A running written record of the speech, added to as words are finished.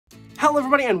Hello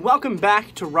everybody and welcome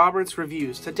back to Robert's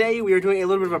Reviews. Today we are doing a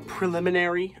little bit of a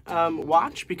preliminary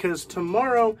watch because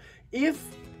tomorrow, if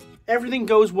everything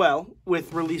goes well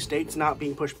with release dates not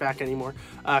being pushed back anymore,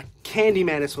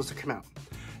 Candyman is supposed to come out.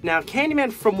 Now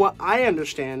Candyman, from what I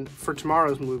understand for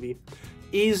tomorrow's movie,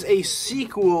 is a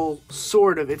sequel,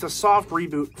 sort of. It's a soft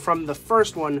reboot from the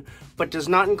first one, but does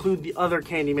not include the other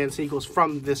Candyman sequels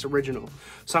from this original.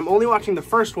 So I'm only watching the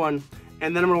first one,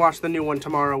 and then I'm going to watch the new one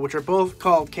tomorrow, which are both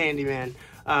called Candyman,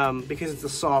 because it's a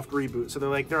soft reboot. So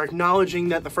they're acknowledging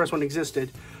that the first one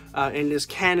existed, and is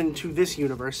canon to this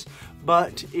universe,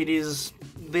 but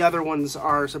the other ones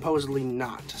are supposedly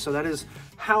not. So that is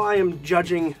how I am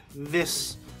judging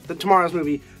tomorrow's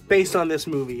movie, based on this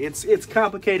movie. It's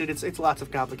complicated, it's lots of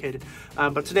complicated,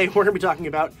 but today we're going to be talking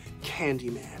about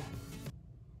Candyman.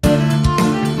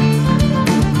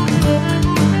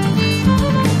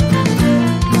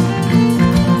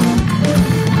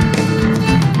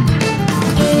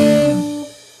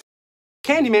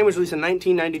 Candyman was released in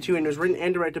 1992 and was written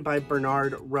and directed by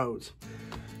Bernard Rose.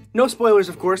 No spoilers,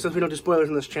 of course, as we don't do spoilers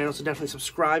on this channel, so definitely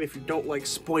subscribe if you don't like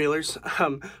spoilers.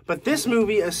 But this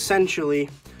movie essentially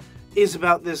is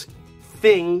about this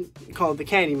thing called the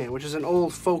Candyman, which is an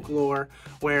old folklore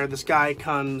where this guy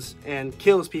comes and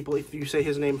kills people if you say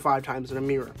his name 5 times in a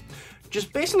mirror.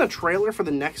 Just based on the trailer for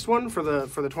the next one, for the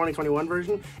 2021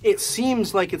 version, it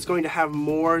seems like it's going to have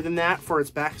more than that for its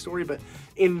backstory, but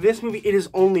in this movie, it is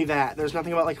only that. There's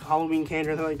nothing about, like, Halloween candy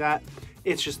or anything like that.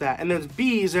 It's just that. And there's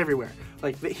bees everywhere.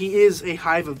 Like, he is a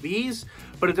hive of bees,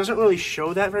 but it doesn't really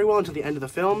show that very well until the end of the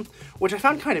film, which I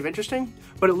found kind of interesting,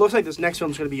 but it looks like this next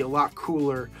film is going to be a lot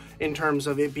cooler in terms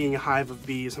of it being a hive of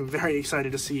bees. I'm very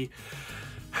excited to see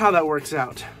how that works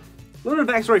out. A little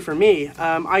bit of backstory for me.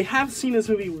 I have seen this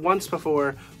movie once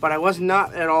before, but I was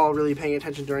not at all really paying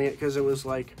attention during it because it was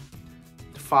like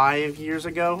 5 years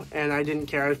ago, and I didn't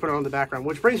care. I just put it on the background,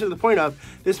 which brings me to the point of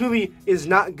this movie is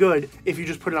not good if you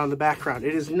just put it on the background.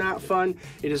 It is not fun.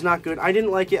 It is not good. I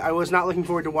didn't like it. I was not looking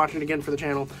forward to watching it again for the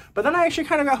channel, but then I actually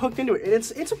kind of got hooked into it, and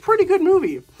it's a pretty good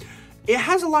movie. It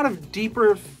has a lot of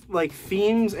deeper like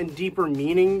themes and deeper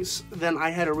meanings than I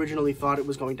had originally thought it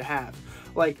was going to have.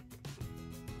 Like,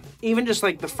 even just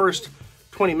like the first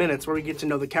 20 minutes where we get to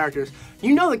know the characters,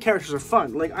 the characters are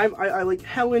fun. Like, I like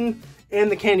Helen and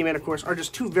the Candyman, of course, are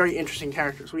just two very interesting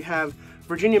characters. We have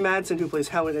Virginia Madsen, who plays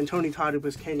Helen, and Tony Todd, who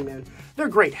plays Candyman. They're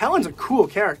great. Helen's a cool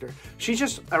character. She's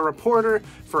just a reporter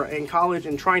in college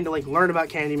and trying to, like, learn about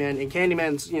Candyman, and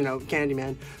Candyman's,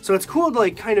 Candyman. So it's cool to,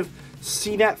 like, kind of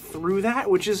see that through that,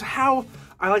 which is how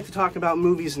I like to talk about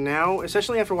movies now,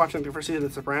 especially after watching the first season of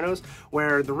The Sopranos,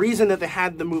 where the reason that they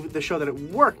had the show that it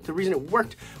worked, the reason it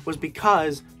worked was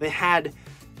because they had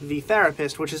the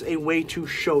therapist, which is a way to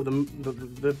show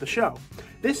the show.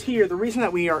 This here, the reason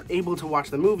that we are able to watch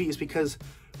the movie is because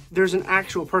there's an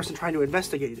actual person trying to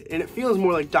investigate it, and it feels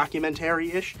more like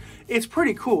documentary-ish. It's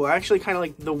pretty cool. I actually kind of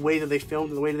like the way that they filmed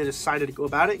and the way that they decided to go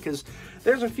about it, because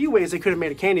there's a few ways they could have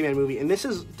made a Candyman movie, and this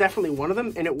is definitely one of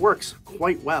them, and it works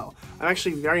quite well. I'm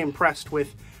actually very impressed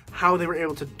with how they were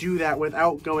able to do that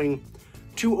without going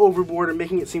too overboard and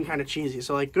making it seem kind of cheesy.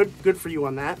 So, like, good for you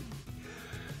on that.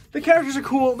 The characters are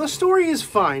cool. The story is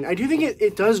fine. I do think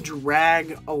it does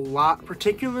drag a lot,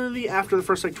 particularly after the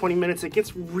first, like, 20 minutes. It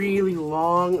gets really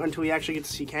long until we actually get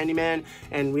to see Candyman,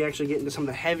 and we actually get into some of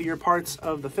the heavier parts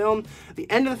of the film. The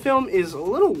end of the film is a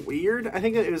little weird. I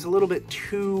think that it was a little bit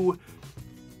too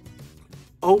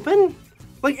open.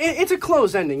 Like, it's a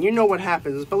closed ending. You know what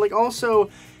happens. But, like, also,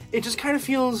 it just kind of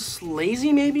feels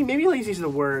lazy, maybe? Maybe lazy is the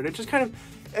word. It just kind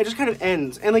of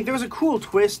ends. And, like, there was a cool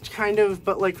twist, kind of,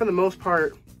 but, like, for the most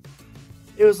part,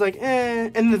 it was like, eh.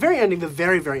 And the very ending,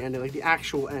 like the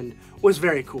actual end, was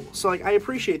very cool. So, like, I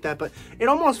appreciate that, but it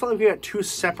almost felt like we got 2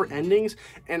 separate endings,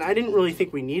 and I didn't really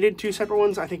think we needed 2 separate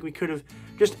ones. I think we could have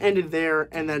just ended there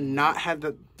and then not had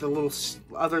the little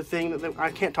other thing that I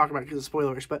can't talk about because of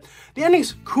spoilers, but the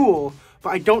ending's cool, but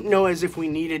I don't know as if we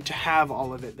needed to have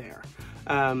all of it there,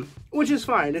 which is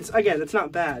fine. It's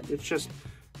not bad. It's just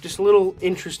a little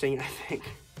interesting, I think.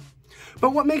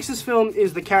 But what makes this film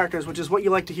is the characters, which is what you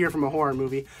like to hear from a horror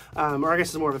movie, or I guess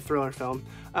it's more of a thriller film.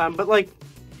 But, like,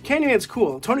 Candyman's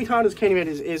cool. Tony Todd as Candyman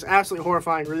is absolutely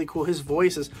horrifying, really cool. His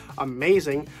voice is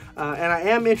amazing, and I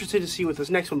am interested to see what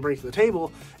this next one brings to the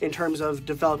table in terms of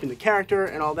developing the character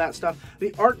and all that stuff.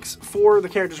 The arcs for the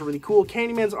characters are really cool.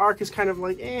 Candyman's arc is kind of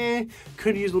like,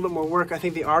 could use a little bit more work. I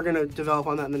think they are going to develop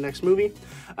on that in the next movie.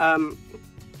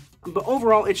 But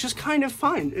overall, it's just kind of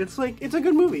fine. It's like, it's a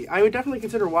good movie. I would definitely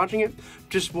consider watching it.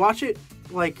 Just watch it,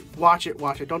 like, watch it.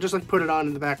 Don't just, like, put it on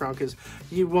in the background, because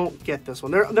you won't get this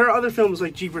one. There are other films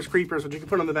like Jeepers Creepers, which you can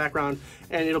put on the background,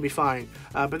 and it'll be fine.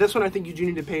 But this one I think you do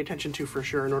need to pay attention to for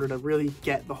sure in order to really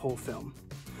get the whole film.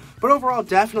 But overall,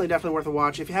 definitely worth a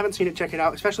watch. If you haven't seen it, check it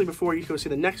out, especially before you go see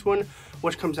the next one,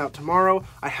 which comes out tomorrow.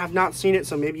 I have not seen it,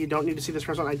 so maybe you don't need to see this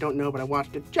first one. I don't know, but I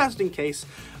watched it just in case.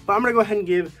 But I'm going to go ahead and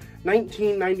give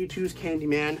 1992's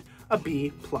Candyman a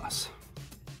B+.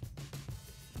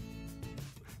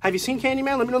 Have you seen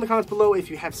Candyman? Let me know in the comments below if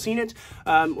you have seen it,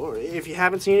 or if you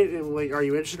haven't seen it, like, are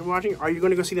you interested in watching? Are you going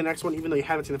to go see the next one even though you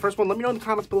haven't seen the first one? Let me know in the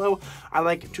comments below. I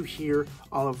like to hear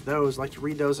all of those, I like to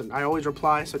read those, and I always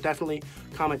reply, so definitely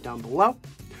comment down below.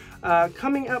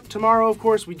 Coming up tomorrow, of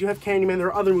course, we do have Candyman. There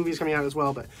are other movies coming out as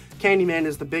well, but Candyman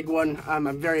is the big one.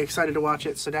 I'm very excited to watch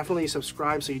it, so definitely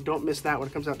subscribe so you don't miss that when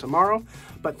it comes out tomorrow.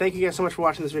 But thank you guys so much for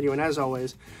watching this video, and as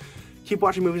always, keep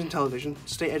watching movies and television,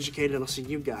 stay educated, and I'll see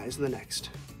you guys in the next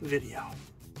video.